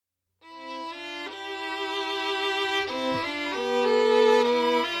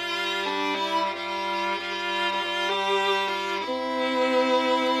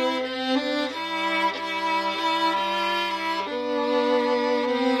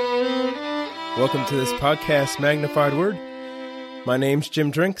Welcome to this podcast, Magnified Word. My name's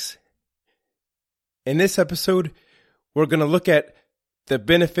Jim Drinks. In this episode, we're going to look at the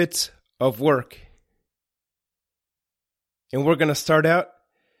benefits of work. And we're going to start out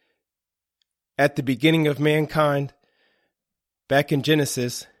at the beginning of mankind, back in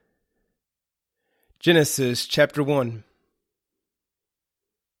Genesis. Genesis chapter 1.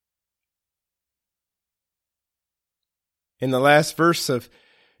 In the last verse of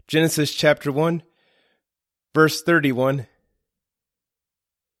Genesis chapter 1, verse 31,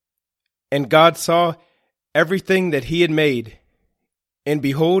 and God saw everything that he had made, and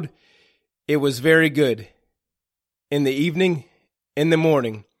behold, it was very good. In the evening, in the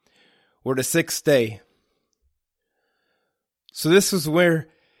morning, were the sixth day. So this was where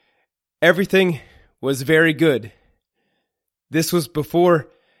everything was very good. This was before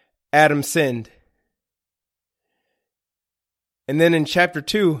Adam sinned. And then in chapter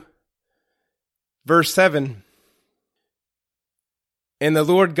 2, verse 7, and the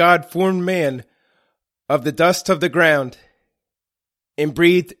Lord God formed man of the dust of the ground and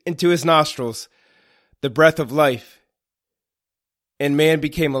breathed into his nostrils the breath of life, and man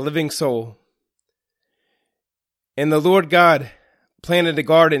became a living soul. And the Lord God planted a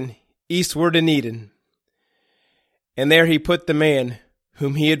garden eastward in Eden, and there he put the man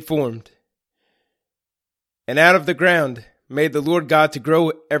whom he had formed. And out of the ground made the Lord God to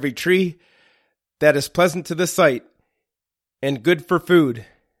grow every tree that is pleasant to the sight and good for food,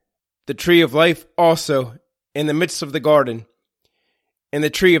 the tree of life also in the midst of the garden, and the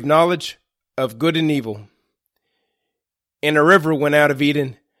tree of knowledge of good and evil. And a river went out of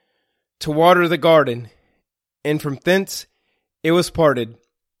Eden to water the garden, and from thence it was parted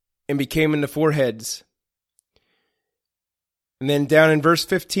and became into four heads. And then down in verse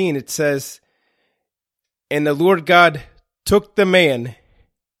 15 it says, and the Lord God took the man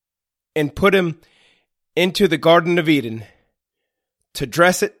and put him into the Garden of Eden to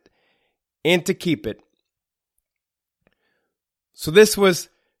dress it and to keep it. So this was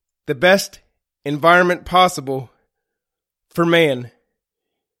the best environment possible for man.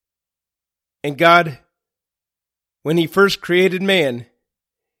 And God, when he first created man,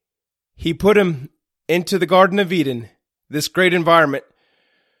 he put him into the Garden of Eden, this great environment,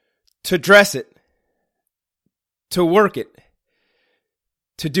 to dress it, to work it,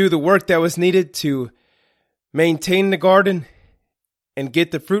 to do the work that was needed to maintain the garden and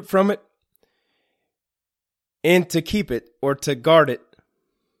get the fruit from it, and to keep it or to guard it.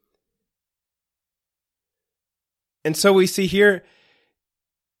 And so we see here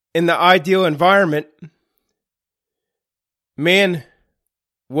in the ideal environment, man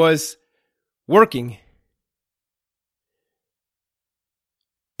was working.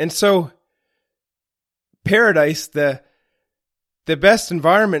 And so paradise, the best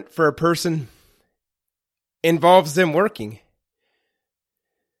environment for a person, involves them working.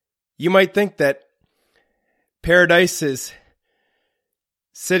 You might think that paradise is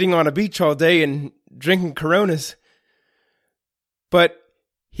sitting on a beach all day and drinking Coronas. But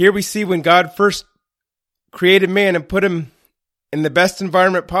here we see when God first created man and put him in the best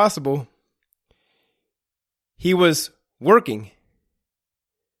environment possible, he was working.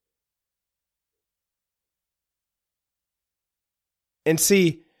 And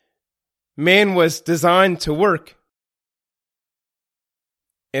see, man was designed to work.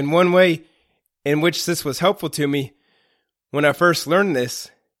 And one way in which this was helpful to me when I first learned this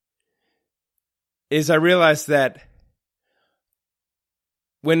is I realized that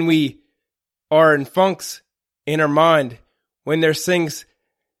when we are in funks in our mind, when there's things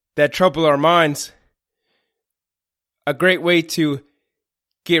that trouble our minds, a great way to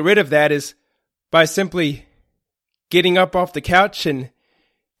get rid of that is by simply getting up off the couch and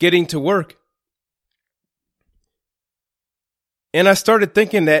getting to work. And I started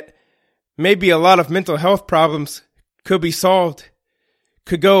thinking that maybe a lot of mental health problems could be solved,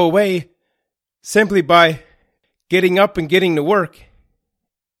 could go away simply by getting up and getting to work.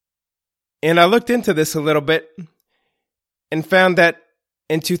 And I looked into this a little bit and found that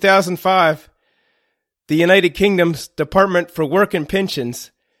in 2005, the United Kingdom's Department for Work and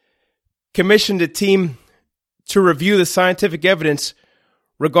Pensions commissioned a team to review the scientific evidence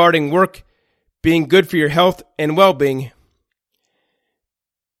regarding work being good for your health and well-being.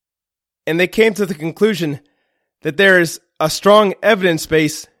 And they came to the conclusion that there is a strong evidence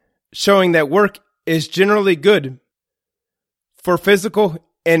base showing that work is generally good for physical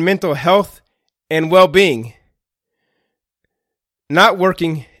and mental health and well-being. Not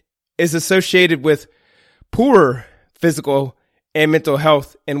working is associated with poorer physical and mental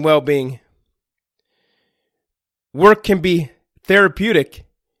health and well-being. Work can be therapeutic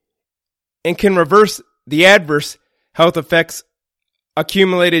and can reverse the adverse health effects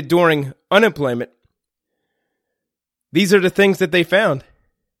accumulated during unemployment. These are the things that they found.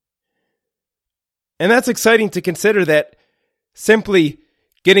 And that's exciting to consider, that simply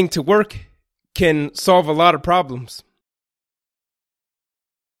getting to work can solve a lot of problems.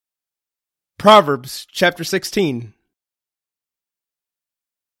 Proverbs chapter 16.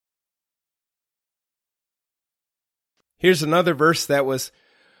 Here's another verse that was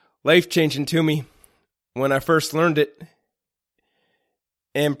life-changing to me when I first learned it.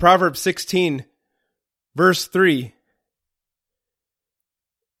 In Proverbs 16, verse 3,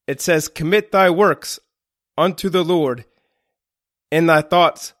 it says, "Commit thy works unto the Lord, and thy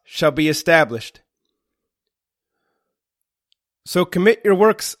thoughts shall be established." So commit your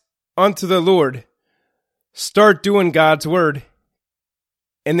works unto the Lord. Start doing God's word,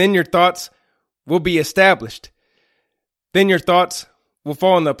 and then your thoughts will be established. Then your thoughts will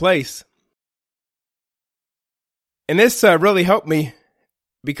fall into place. And this really helped me,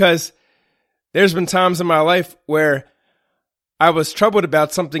 because there's been times in my life where I was troubled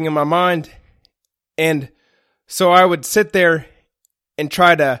about something in my mind, and so I would sit there and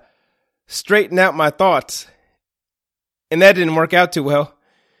try to straighten out my thoughts, and that didn't work out too well.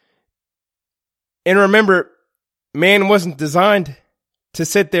 And remember, man wasn't designed to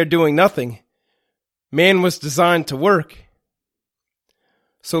sit there doing nothing. Man was designed to work.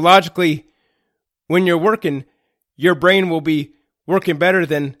 So logically, when you're working, your brain will be working better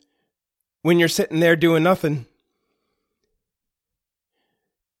than when you're sitting there doing nothing.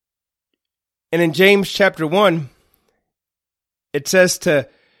 And in James chapter 1, it says to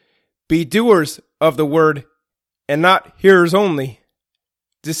be doers of the word and not hearers only,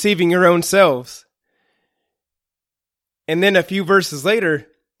 deceiving your own selves. And then a few verses later,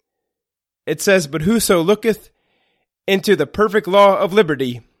 it says, "But whoso looketh into the perfect law of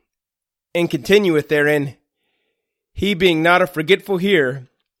liberty, and continueth therein, he being not a forgetful hearer,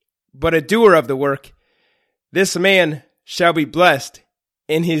 but a doer of the work, this man shall be blessed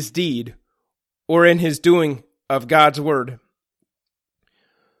in his deed," or in his doing of God's word.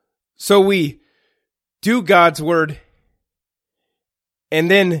 So we do God's word,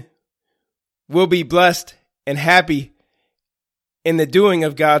 and then we'll be blessed and happy in the doing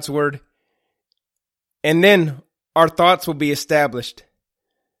of God's word, and then our thoughts will be established.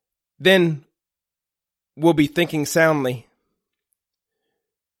 Then we'll be thinking soundly.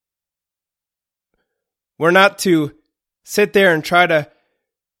 We're not to sit there and try to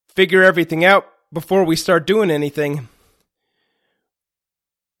figure everything out before we start doing anything,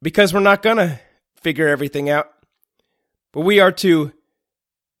 because we're not going to figure everything out. But we are to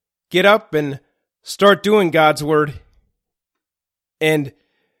get up and start doing God's word, and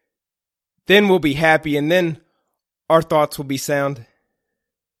then we'll be happy, and then our thoughts will be sound.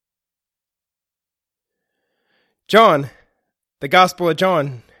 John, the Gospel of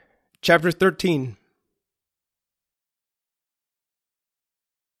John, chapter 13.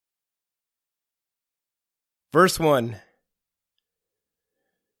 Verse 1.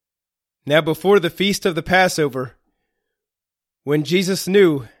 Now before the feast of the Passover, when Jesus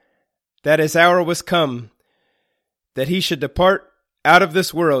knew that his hour was come, that he should depart out of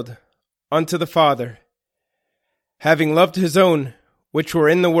this world unto the Father, having loved his own which were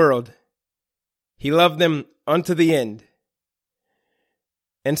in the world, he loved them unto the end.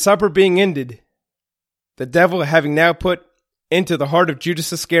 And supper being ended, the devil having now put into the heart of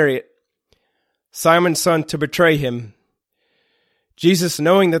Judas Iscariot, Simon's son, to betray him, Jesus,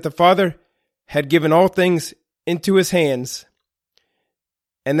 knowing that the Father had given all things into his hands,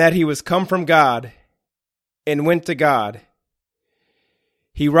 and that he was come from God, and went to God,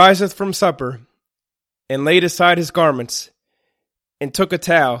 he riseth from supper, and laid aside his garments, and took a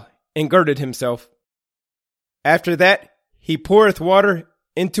towel, and girded himself. After that he poureth water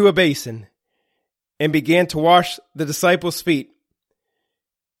into a basin, and began to wash the disciples' feet,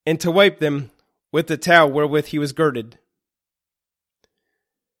 and to wipe them with the towel wherewith he was girded.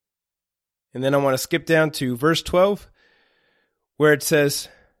 And then I want to skip down to verse 12, where it says,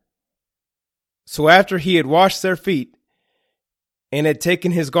 So after he had washed their feet, and had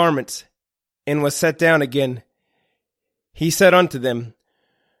taken his garments, and was set down again, he said unto them,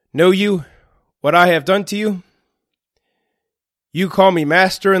 Know you what I have done to you? You call me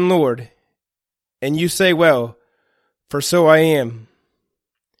Master and Lord, and you say well, for so I am.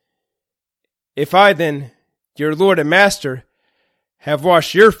 If I then, your Lord and Master, have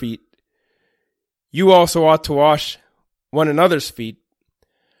washed your feet, you also ought to wash one another's feet.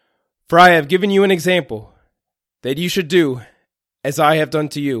 For I have given you an example, that you should do as I have done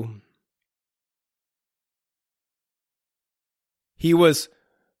to you. He was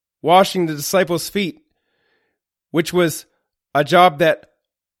washing the disciples' feet, which was a job that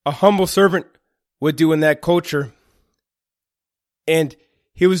a humble servant would do in that culture. And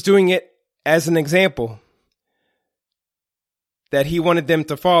he was doing it as an example that he wanted them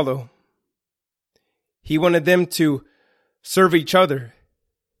to follow. He wanted them to serve each other.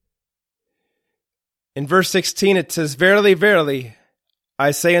 In verse 16 it says, "Verily, verily,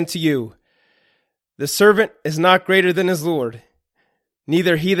 I say unto you, the servant is not greater than his Lord,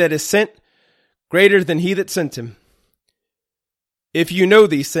 neither he that is sent greater than he that sent him. If you know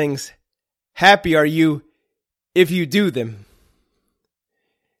these things, happy are you if you do them."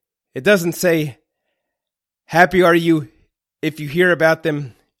 It doesn't say, happy are you if you hear about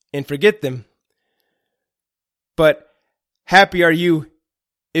them and forget them, but happy are you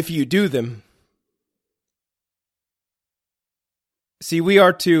if you do them. See, we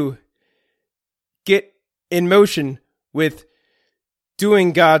are to get in motion with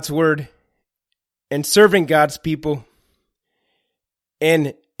doing God's word and serving God's people.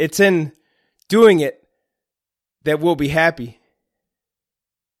 And it's in doing it that we'll be happy.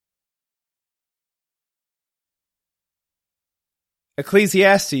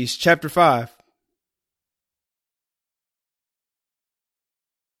 Ecclesiastes chapter 5.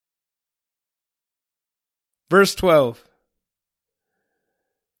 Verse 12.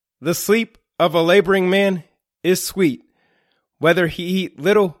 The sleep of a laboring man is sweet, whether he eat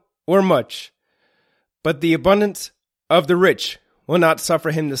little or much, but the abundance of the rich will not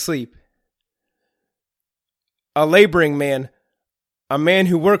suffer him to sleep. A laboring man, a man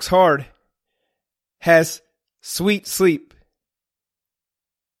who works hard, has sweet sleep.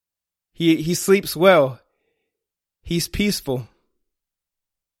 He sleeps well. He's peaceful.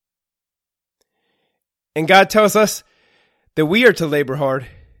 And God tells us that we are to labor hard.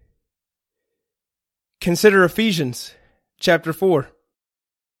 Consider Ephesians chapter 4.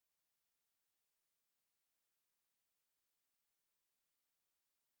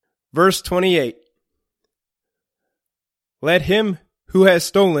 Verse 28. Let him who has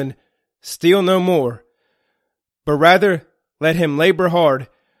stolen steal no more, but rather let him labor hard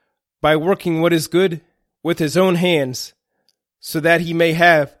by working what is good with his own hands, so that he may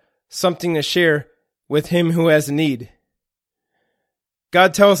have something to share with him who has need.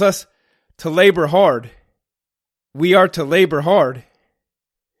 God tells us to labor hard. We are to labor hard.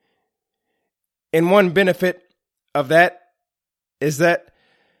 And one benefit of that is that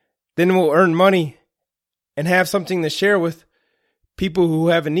then we'll earn money and have something to share with people who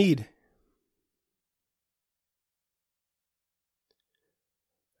have a need.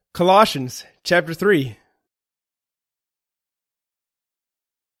 Colossians chapter 3.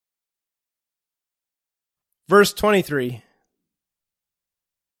 Verse 23.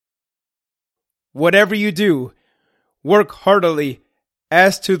 Whatever you do, work heartily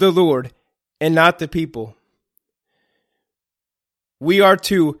as to the Lord and not the people. We are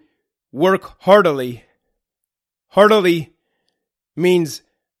to work heartily. Heartily means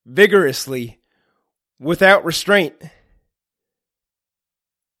vigorously, without restraint.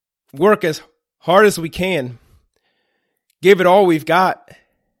 Work as hard as we can. Give it all we've got.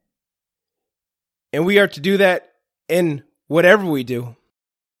 And we are to do that in whatever we do.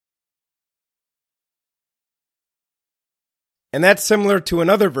 And that's similar to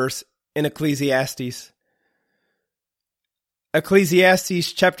another verse in Ecclesiastes.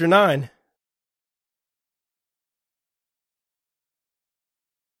 Ecclesiastes chapter 9.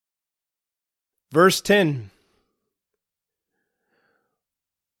 Verse 10.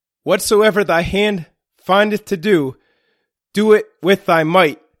 Whatsoever thy hand findeth to do, do it with thy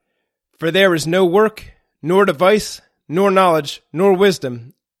might. For there is no work, nor device, nor knowledge, nor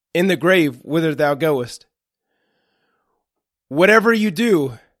wisdom in the grave whither thou goest. Whatever you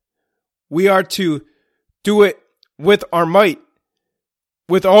do, we are to do it with our might,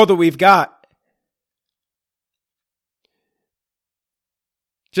 with all that we've got.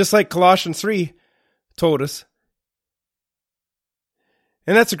 Just like Colossians 3 told us.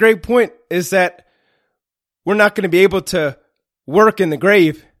 And that's a great point, is that we're not going to be able to work in the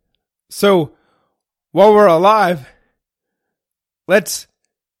grave. So while we're alive, let's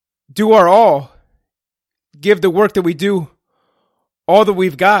do our all. Give the work that we do all that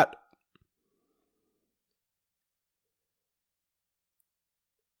we've got.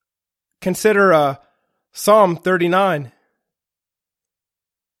 Consider Psalm 39.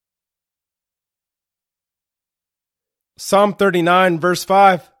 Psalm 39 verse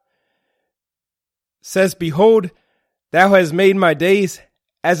 5 says, Behold, thou hast made my days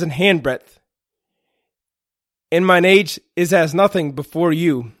as an handbreadth, and mine age is as nothing before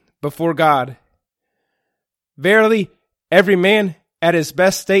you, before God. Verily, every man at his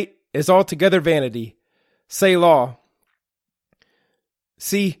best state is altogether vanity. Selah.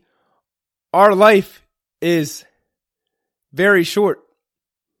 See, our life is very short.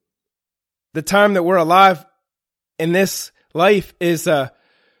 The time that we're alive in this life is a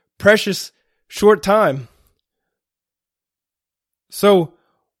precious short time. So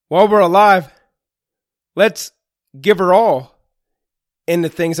while we're alive, let's give her all in the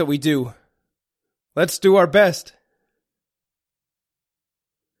things that we do. Let's do our best.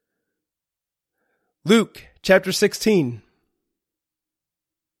 Luke chapter 16.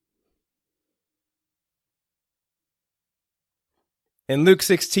 In Luke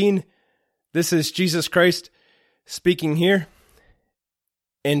 16, this is Jesus Christ speaking here.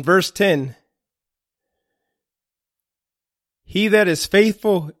 In verse 10, he that is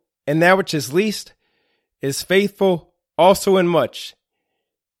faithful in that which is least is faithful also in much,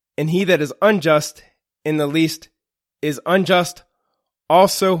 and he that is unjust in the least is unjust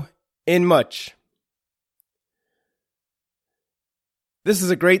also in much. This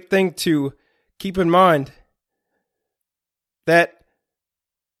is a great thing to keep in mind, that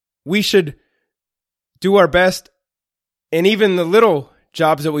we should do our best in even the little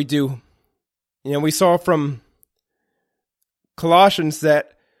jobs that we do. You know, we saw from Colossians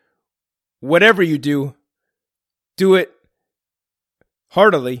that whatever you do, do it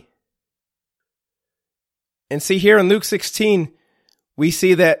heartily. And see, here in Luke 16, we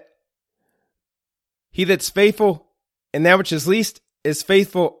see that he that's faithful in that which is least is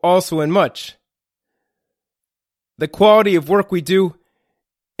faithful also in much. The quality of work we do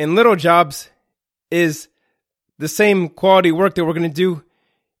in little jobs is the same quality work that we're going to do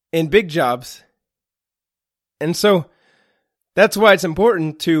in big jobs. And so that's why it's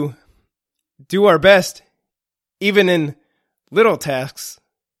important to do our best even in little tasks.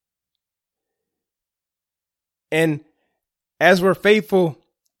 And as we're faithful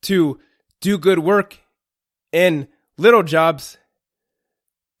to do good work in little jobs,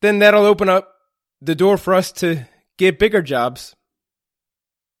 then that'll open up the door for us to get bigger jobs.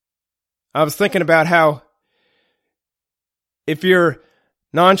 I was thinking about how if you're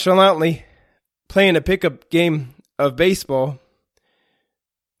nonchalantly playing a pickup game of baseball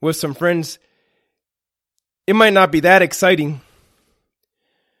with some friends, it might not be that exciting.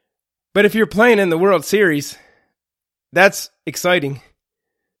 But if you're playing in the World Series, that's exciting.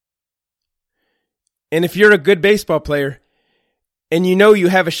 And if you're a good baseball player and you know you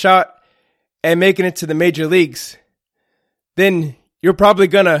have a shot at making it to the major leagues, then you're probably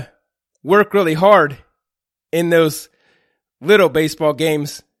going to work really hard in those little baseball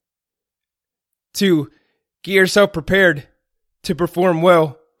games to get yourself prepared to perform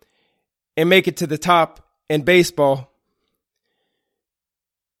well and make it to the top in baseball.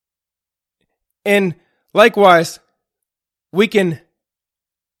 And likewise, we can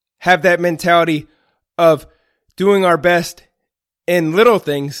have that mentality of doing our best in little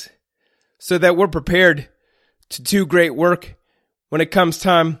things so that we're prepared to do great work when it comes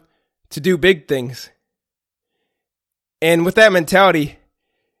time to do big things. And with that mentality,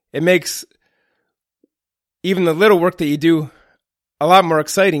 it makes even the little work that you do a lot more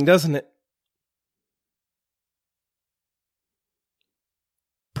exciting, doesn't it?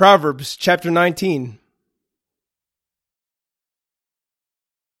 Proverbs chapter 19.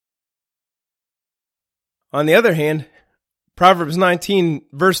 On the other hand, Proverbs 19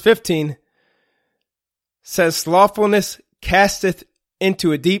 verse 15 says, slothfulness casteth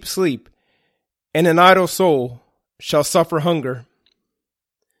into a deep sleep, and an idle soul shall suffer hunger.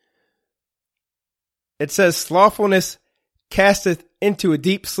 It says slothfulness casteth into a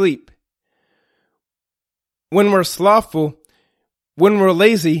deep sleep. When we're slothful, when we're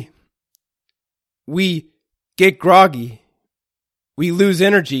lazy, we get groggy, we lose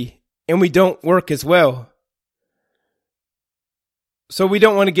energy, and we don't work as well. So we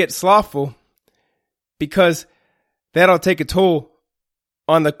don't want to get slothful because that'll take a toll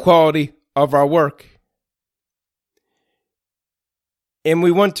on the quality of our work. And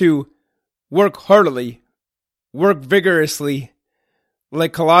we want to work heartily, work vigorously,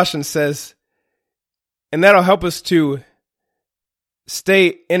 like Colossians says, and that'll help us to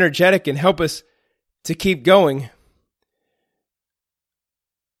stay energetic and help us to keep going.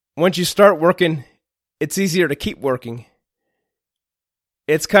 Once you start working, it's easier to keep working.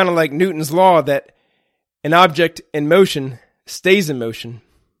 It's kind of like Newton's law that an object in motion stays in motion.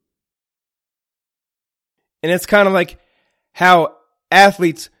 And it's kind of like how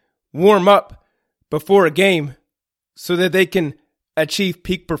athletes warm up before a game so that they can achieve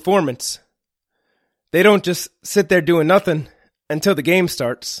peak performance. They don't just sit there doing nothing until the game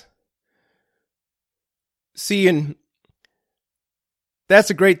starts. See, in that's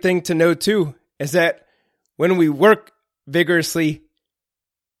a great thing to know too, is that when we work vigorously,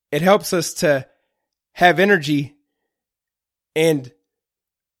 it helps us to have energy and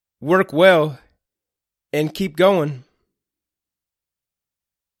work well and keep going.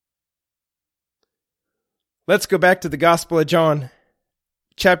 Let's go back to the Gospel of John,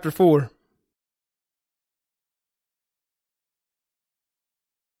 chapter 4.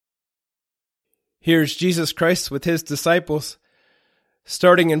 Here's Jesus Christ with his disciples,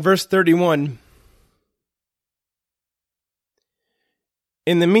 starting in verse 31.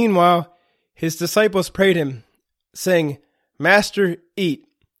 In the meanwhile, his disciples prayed him, saying, Master, eat.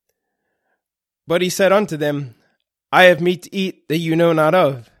 But he said unto them, I have meat to eat that you know not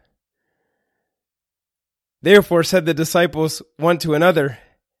of. Therefore said the disciples one to another,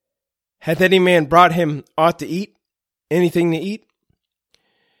 Hath any man brought him aught to eat, anything to eat?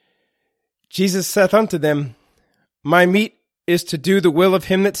 Jesus saith unto them, My meat is to do the will of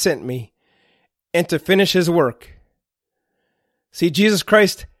him that sent me, and to finish his work. See, Jesus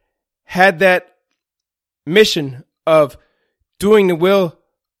Christ had that mission of doing the will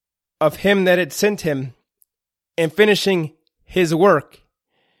of him that had sent him and finishing his work.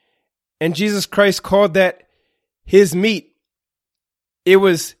 And Jesus Christ called that his meat. It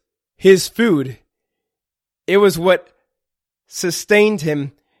was his food. It was what sustained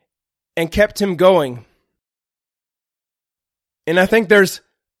him and kept him going. And I think there's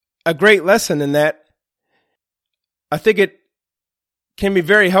a great lesson in that. I think it can be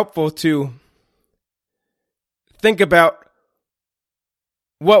very helpful to think about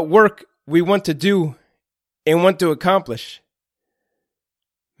what work we want to do and want to accomplish.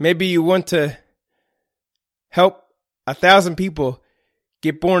 Maybe you want to help 1,000 people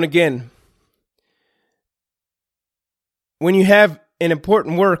get born again. When you have an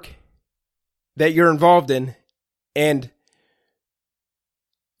important work that you're involved in, and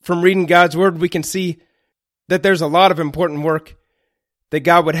from reading God's word, we can see that there's a lot of important work that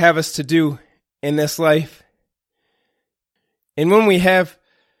God would have us to do in this life. And when we have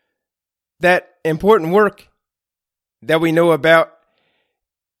that important work that we know about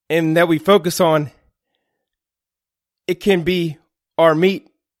and that we focus on, it can be our meat.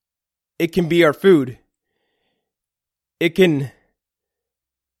 It can be our food. It can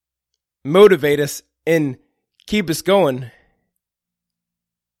motivate us and keep us going.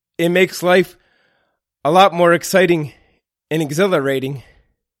 It makes life a lot more exciting and exhilarating.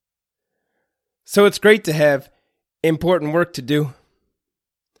 So it's great to have important work to do.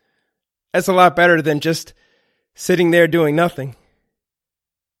 That's a lot better than just sitting there doing nothing.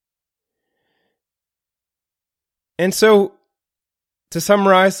 And so, to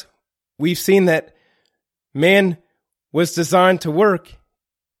summarize, we've seen that man was designed to work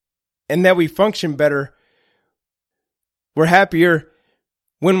and that we function better. We're happier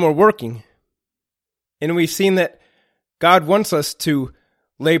when we're working. And we've seen that God wants us to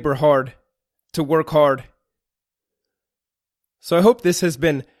labor hard, to work hard. So I hope this has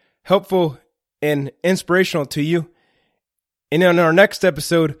been helpful and inspirational to you. And in our next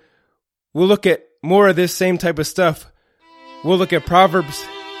episode, we'll look at more of this same type of stuff. We'll look at Proverbs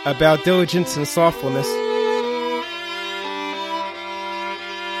about diligence and slothfulness.